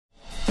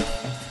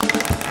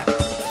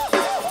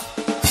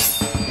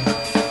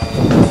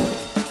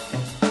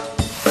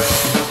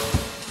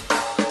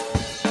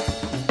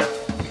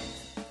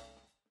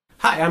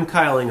Hi, I'm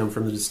Kyle Ingham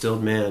from the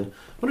Distilled Man.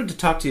 I wanted to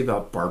talk to you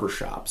about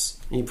barbershops.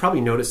 And you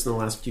probably noticed in the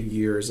last few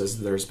years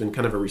as there's been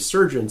kind of a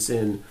resurgence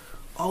in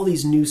all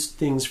these new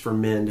things for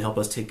men to help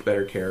us take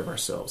better care of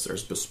ourselves.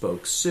 There's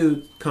bespoke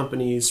suit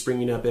companies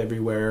springing up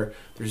everywhere.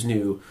 There's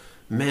new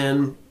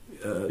man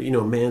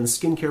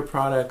skincare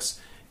products.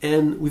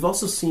 And we've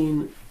also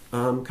seen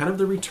kind of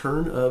the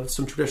return of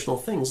some traditional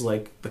things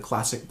like the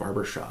classic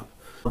barbershop.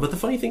 But the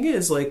funny thing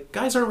is, like,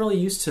 guys aren't really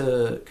used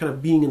to kind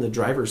of being in the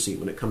driver's seat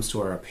when it comes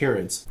to our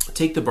appearance.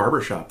 Take the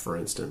barbershop, for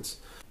instance.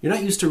 You're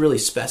not used to really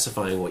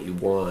specifying what you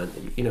want.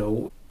 You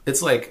know,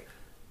 it's like,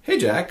 hey,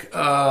 Jack,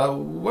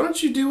 why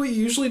don't you do what you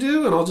usually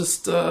do, and I'll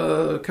just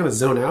kind of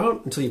zone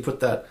out until you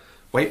put that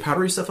white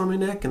powdery stuff on my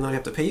neck, and then I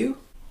have to pay you?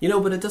 You know,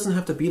 but it doesn't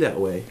have to be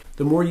that way.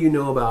 The more you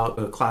know about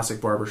a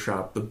classic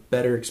barbershop, the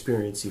better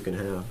experience you can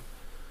have.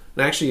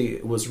 And I actually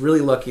was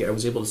really lucky. I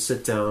was able to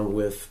sit down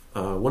with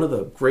one of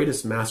the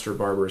greatest master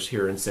barbers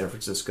here in San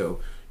Francisco,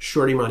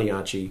 Shorty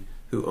Maniace,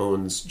 who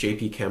owns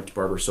Kempt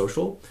Barber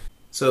Social.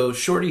 So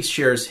Shorty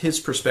shares his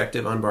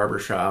perspective on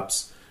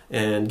barbershops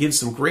and gives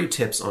some great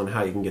tips on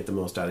how you can get the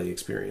most out of the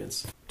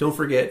experience. Don't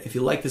forget, if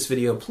you like this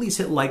video, please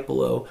hit like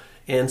below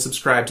and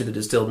subscribe to the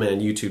Distilled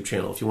Man YouTube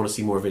channel if you want to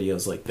see more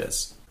videos like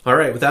this. All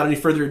right, without any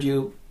further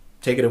ado,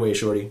 take it away,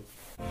 Shorty.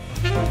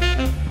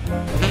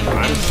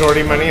 I'm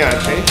Shorty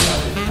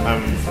Maniace.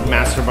 I'm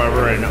master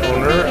barber and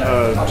owner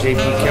of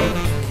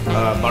Kempt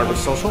Barber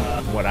Social.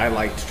 What I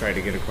like to try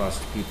to get across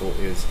to people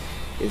is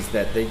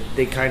that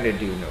they kind of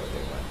do know what they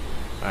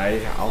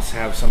want. I'll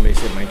have somebody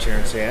sit in my chair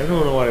and say, I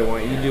don't know what I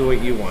want, you do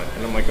what you want.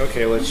 And I'm like,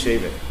 okay, let's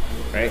shave it,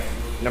 right?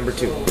 Number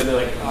two. And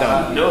they're like,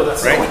 done. No,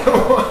 that's right? not what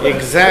I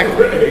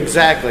want.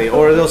 Exactly.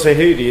 Or they'll say,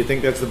 hey, do you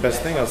think that's the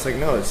best thing? I was like,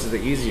 no, this is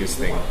the easiest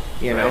thing,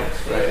 you know?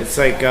 Right. It's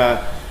like,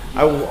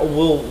 I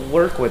will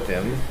work with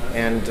them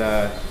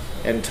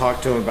and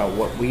talk to them about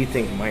what we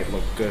think might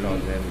look good on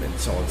them and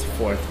so on and so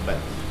forth. But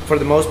for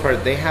the most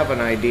part, they have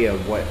an idea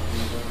of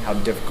how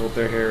difficult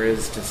their hair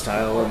is to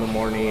style in the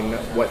morning,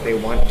 what they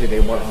want. Do they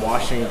want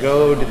wash and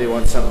go? Do they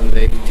want something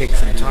they take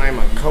some time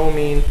on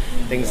combing?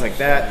 Things like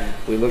that.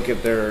 We look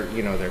at their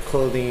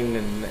clothing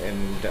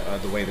and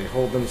the way they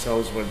hold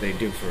themselves, what they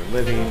do for a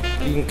living.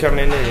 You can come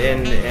in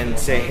and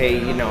say, hey,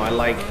 you know, I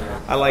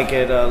like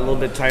it a little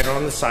bit tighter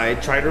on the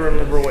side. Try to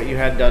remember what you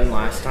had done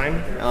last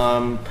time.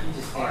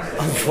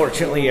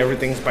 Unfortunately,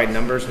 everything's by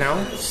numbers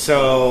now.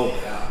 So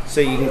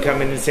you can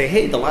come in and say,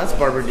 hey, the last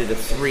barber did a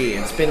 3.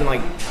 It's been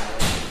like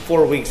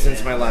 4 weeks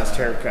since my last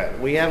haircut.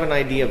 We have an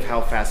idea of how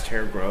fast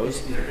hair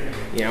grows,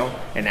 you know,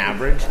 an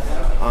average.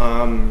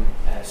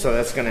 So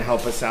that's going to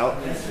help us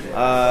out.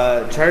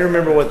 Try to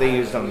remember what they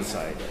used on the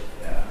side.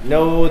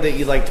 Know that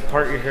you like to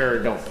part your hair or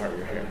don't part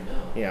your hair.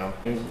 You know,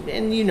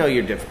 and you know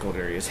your difficult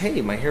areas.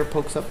 Hey, my hair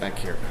pokes up back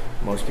here.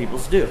 Most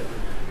people's do.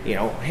 You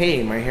know,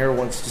 hey, my hair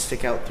wants to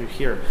stick out through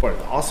here.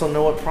 Also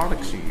know what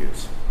products you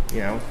use, you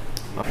know.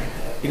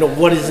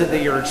 What is it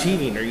that you're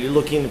achieving? Are you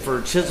looking for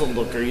a chiseled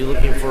look? Are you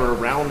looking for a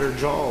rounder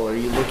jaw? Are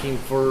you looking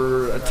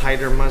for a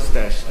tighter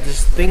mustache?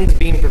 Just things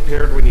being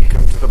prepared when you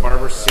come to the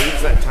barber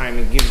saves that time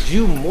and gives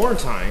you more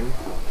time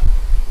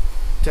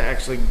to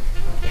actually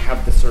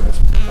have the service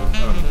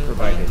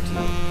provided to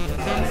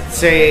you.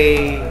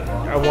 Say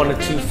I want a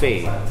 2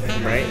 fade,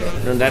 right?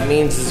 And that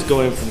means it's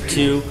going from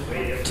 2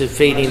 to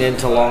fading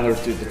into longer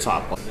through the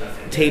top.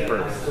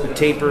 Taper. The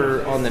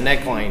taper on the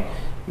neckline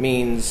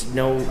means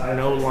no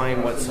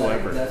line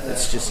whatsoever.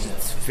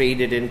 It's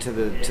faded into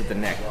the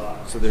neck,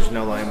 so there's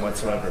no line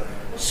whatsoever.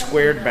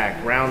 Squared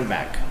back, round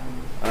back,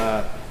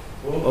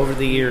 over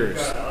the ears,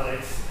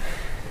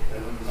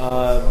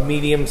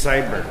 medium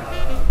sideburn,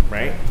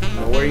 right?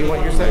 Know where you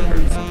want your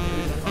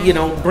sideburns. You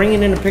know,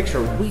 bringing in a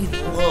picture. We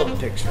love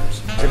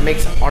pictures. It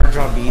makes our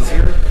job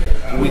easier.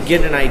 We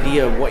get an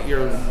idea of what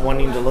you're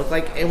wanting to look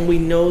like, and we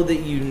know that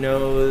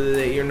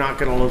you're not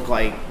going to look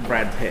like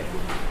Brad Pitt.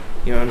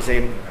 You know what I'm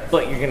saying?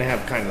 But you're gonna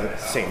have kind of the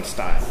same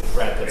style.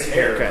 Brad Pitt's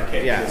haircut.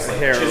 Okay. Yeah, like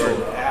hair.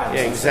 Abs.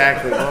 Yeah,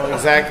 exactly. Well,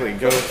 exactly.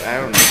 Go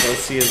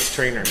see his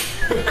trainer.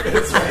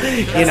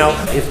 You know,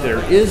 if there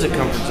is a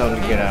comfort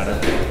zone to get out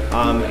of,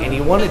 and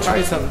you want to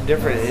try something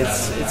different,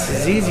 it's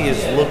as easy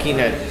as looking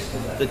at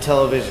the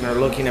television or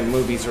looking at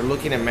movies or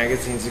looking at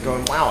magazines and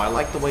going, wow, I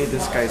like the way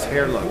this guy's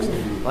hair looks.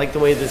 I like the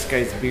way this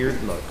guy's beard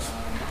looks.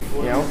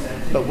 You know,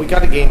 but we got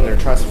to gain their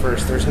trust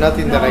first. There's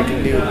nothing that I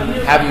can do.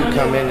 Have you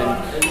come in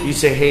and you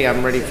say, hey,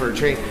 I'm ready for a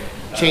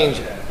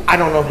change. I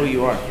don't know who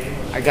you are.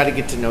 I got to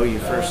get to know you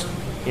first.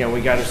 You know, we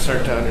got to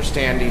start to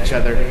understand each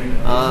other.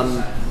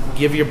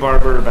 Give your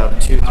barber about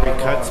 2-3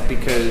 cuts,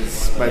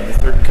 because by the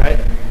 3rd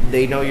cut,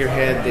 they know your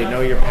head, they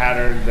know your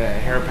pattern, the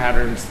hair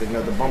patterns, they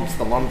know the bumps,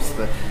 the lumps,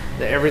 the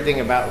everything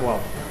about,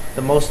 well,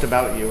 the most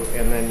about you,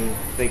 and then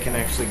they can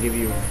actually give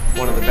you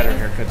one of the better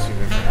haircuts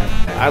you've ever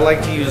had. I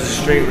like to use a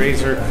straight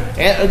razor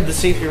and the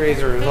safety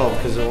razor as well,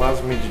 because it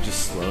allows me to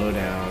just slow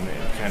down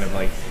and kind of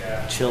like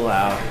chill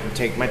out and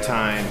take my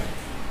time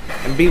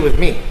and be with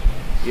me.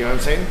 You know what I'm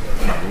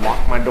saying?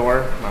 Lock my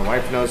door. My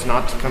wife knows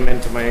not to come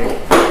into my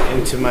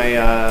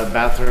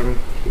bathroom.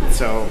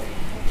 So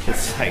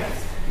it's like,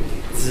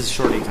 this is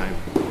Shorty time.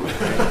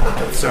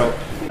 So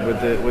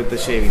with the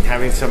shaving,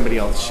 having somebody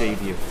else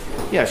shave you,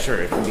 yeah,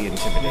 sure, it can be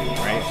intimidating,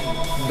 right?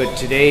 But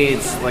today,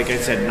 it's, like I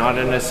said, not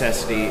a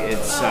necessity.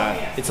 It's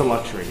a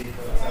luxury.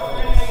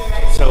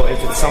 So if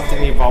it's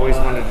something you've always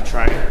wanted to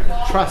try,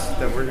 trust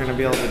that we're going to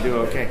be able to do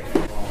okay.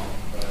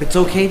 It's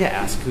okay to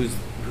ask who's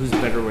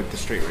better with the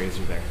straight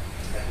razor there.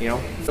 You know,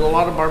 in a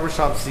lot of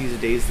barbershops these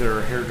days, there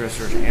are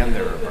hairdressers and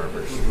there are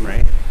barbers,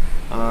 right?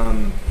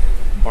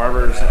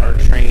 Barbers are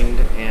trained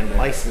and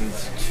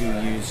licensed to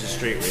use a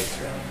straight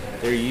razor.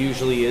 There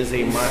usually is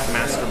a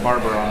master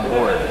barber on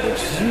board,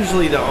 which is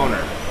usually the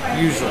owner.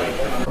 Usually,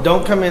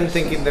 don't come in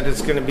thinking that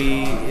it's going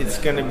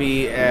to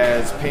be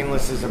as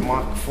painless as a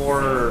Mach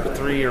 4 or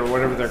 3 or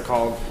whatever they're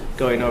called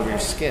going over your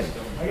skin.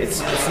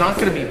 It's not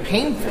going to be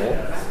painful,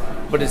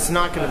 but it's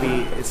not going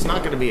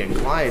to be a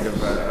glide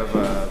of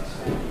a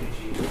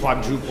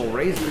quadruple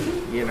razor.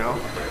 You know,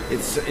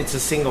 it's a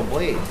single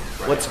blade.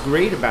 What's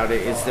great about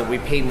it is that we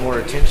pay more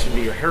attention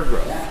to your hair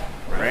growth,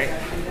 right?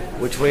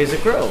 Which way does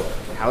it grow?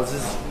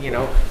 Houses, you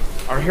know,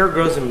 our hair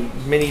grows in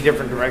many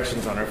different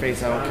directions on our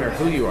face. I don't care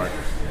who you are.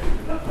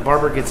 The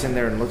barber gets in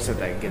there and looks at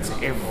that and gets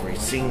every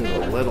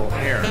single little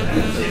hair.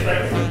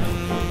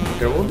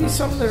 There will be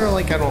some that are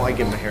like, I don't like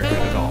getting my hair cut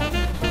at all.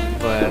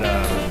 But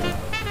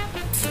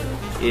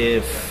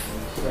if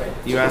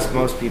you ask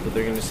most people,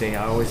 they're going to say,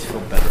 I always feel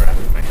better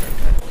after my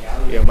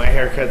haircut. You know, my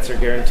haircuts are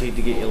guaranteed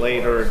to get you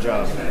laid or a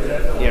job.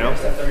 You know,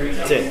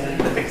 that's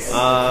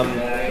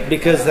it.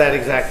 Because that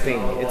exact thing,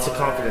 it's a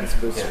confidence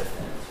booster.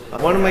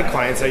 One of my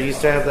clients, I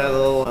used to have that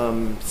little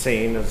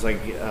saying, it was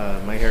like,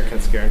 my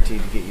haircut's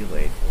guaranteed to get you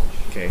laid.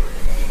 Okay.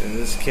 And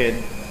this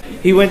kid,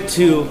 he went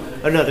to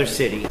another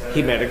city.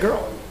 He met a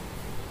girl.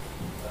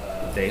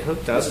 They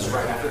hooked up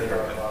right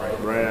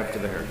after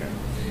the haircut.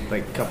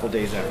 Like a couple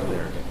days after the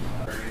haircut.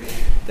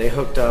 They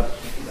hooked up,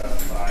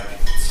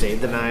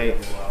 stayed the night,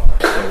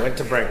 they went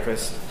to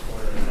breakfast,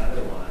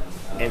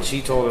 and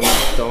she told him,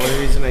 the only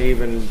reason I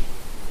even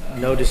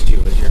noticed you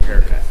was your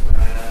haircut.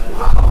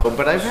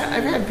 But I've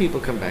had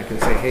people come back and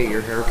say, hey,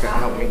 your haircut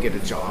helped me get a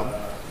job,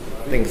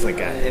 things like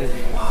that, and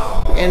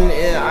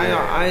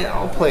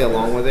I'll play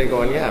along with it,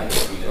 going, yeah,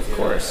 of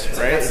course,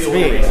 right? It's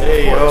me.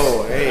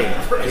 Hey,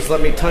 just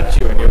let me touch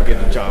you and you'll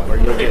get a job or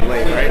you'll get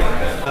laid,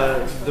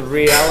 right? The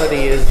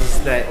reality is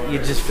that you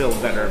just feel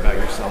better about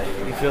yourself.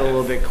 You feel a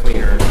little bit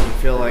cleaner. You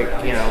feel like,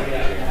 you know,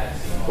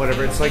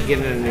 whatever. It's like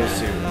getting a new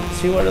suit.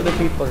 See what other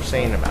people are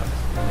saying about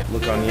it.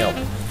 Look on Yelp.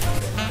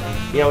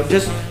 You know,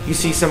 just you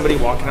see somebody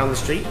walking down the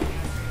street,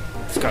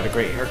 it's got a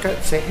great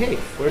haircut. Say, hey,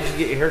 where'd you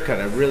get your haircut?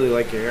 I really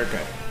like your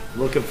haircut.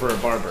 Looking for a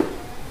barber.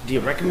 Do you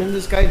recommend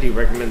this guy? Do you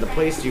recommend the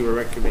place? Do you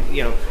recommend,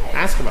 you know,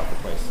 ask about the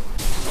place.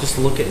 Just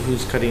look at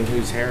who's cutting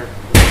whose hair,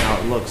 how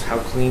it looks, how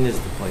clean is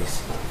the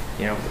place,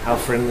 you know, how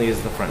friendly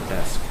is the front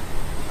desk.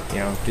 You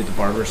know, do the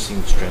barbers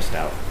seem stressed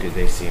out? Do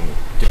they seem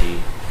to be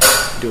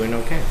doing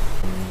okay?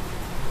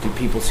 Do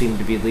people seem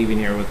to be leaving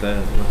here with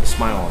a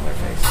smile on their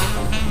face?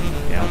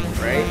 Yeah,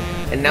 right?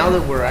 And now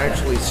that we're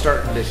actually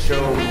starting to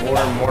show more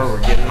and more,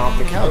 we're getting off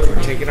the couch,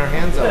 we're taking our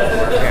hands out of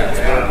our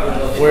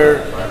pants,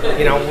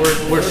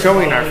 we're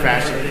showing our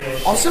fashion.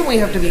 Also, we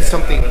have to be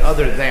something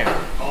other than,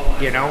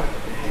 you know,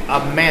 a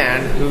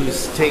man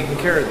who's taking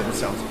care of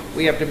themselves.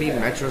 We have to be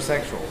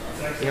metrosexual.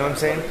 You know what I'm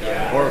saying?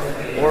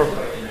 Or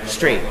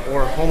straight,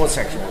 or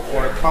homosexual,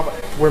 or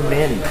we're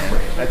men.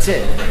 That's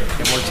it.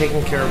 And we're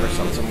taking care of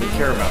ourselves, and we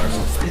care about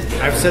ourselves.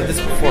 I've said this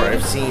before.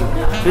 I've seen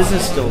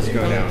business skills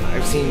go down.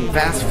 I've seen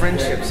vast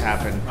friendships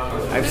happen.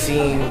 I've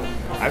seen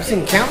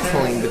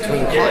counseling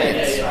between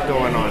clients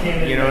going on.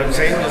 You know what I'm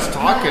saying? Just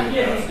talking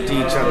to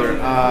each other.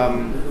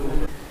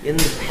 In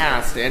the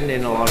past, and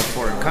in a lot of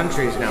foreign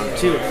countries now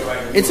too,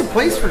 it's a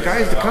place for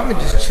guys to come and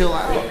just chill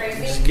out,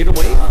 just get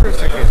away for a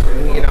second.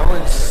 And, you know,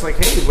 it's just like,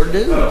 hey, we're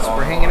dudes,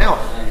 we're hanging out.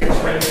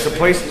 It's a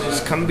place to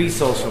just come be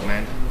social,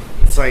 man.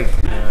 It's like,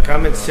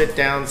 come and sit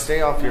down,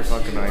 stay off your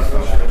fucking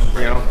iPhone,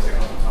 you know,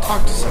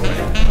 talk to somebody.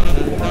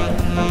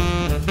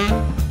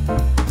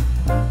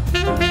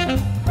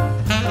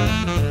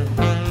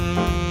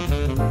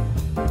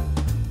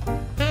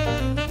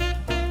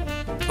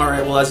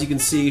 Alright, well, as you can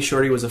see,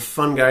 Shorty was a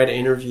fun guy to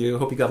interview.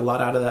 Hope you got a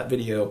lot out of that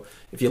video.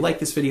 If you like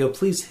this video,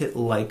 please hit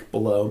like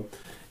below.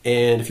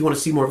 And if you want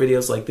to see more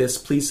videos like this,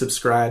 please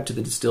subscribe to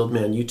the Distilled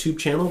Man YouTube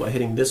channel by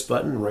hitting this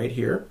button right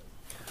here.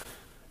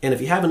 And if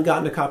you haven't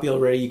gotten a copy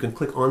already, you can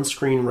click on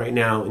screen right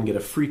now and get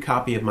a free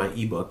copy of my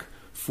ebook,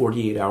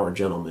 48 Hour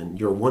Gentleman,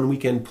 your one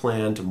weekend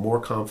plan to more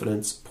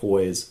confidence,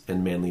 poise,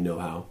 and manly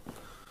know-how.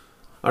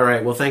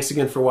 Alright, well, thanks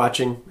again for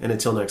watching, and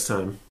until next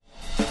time.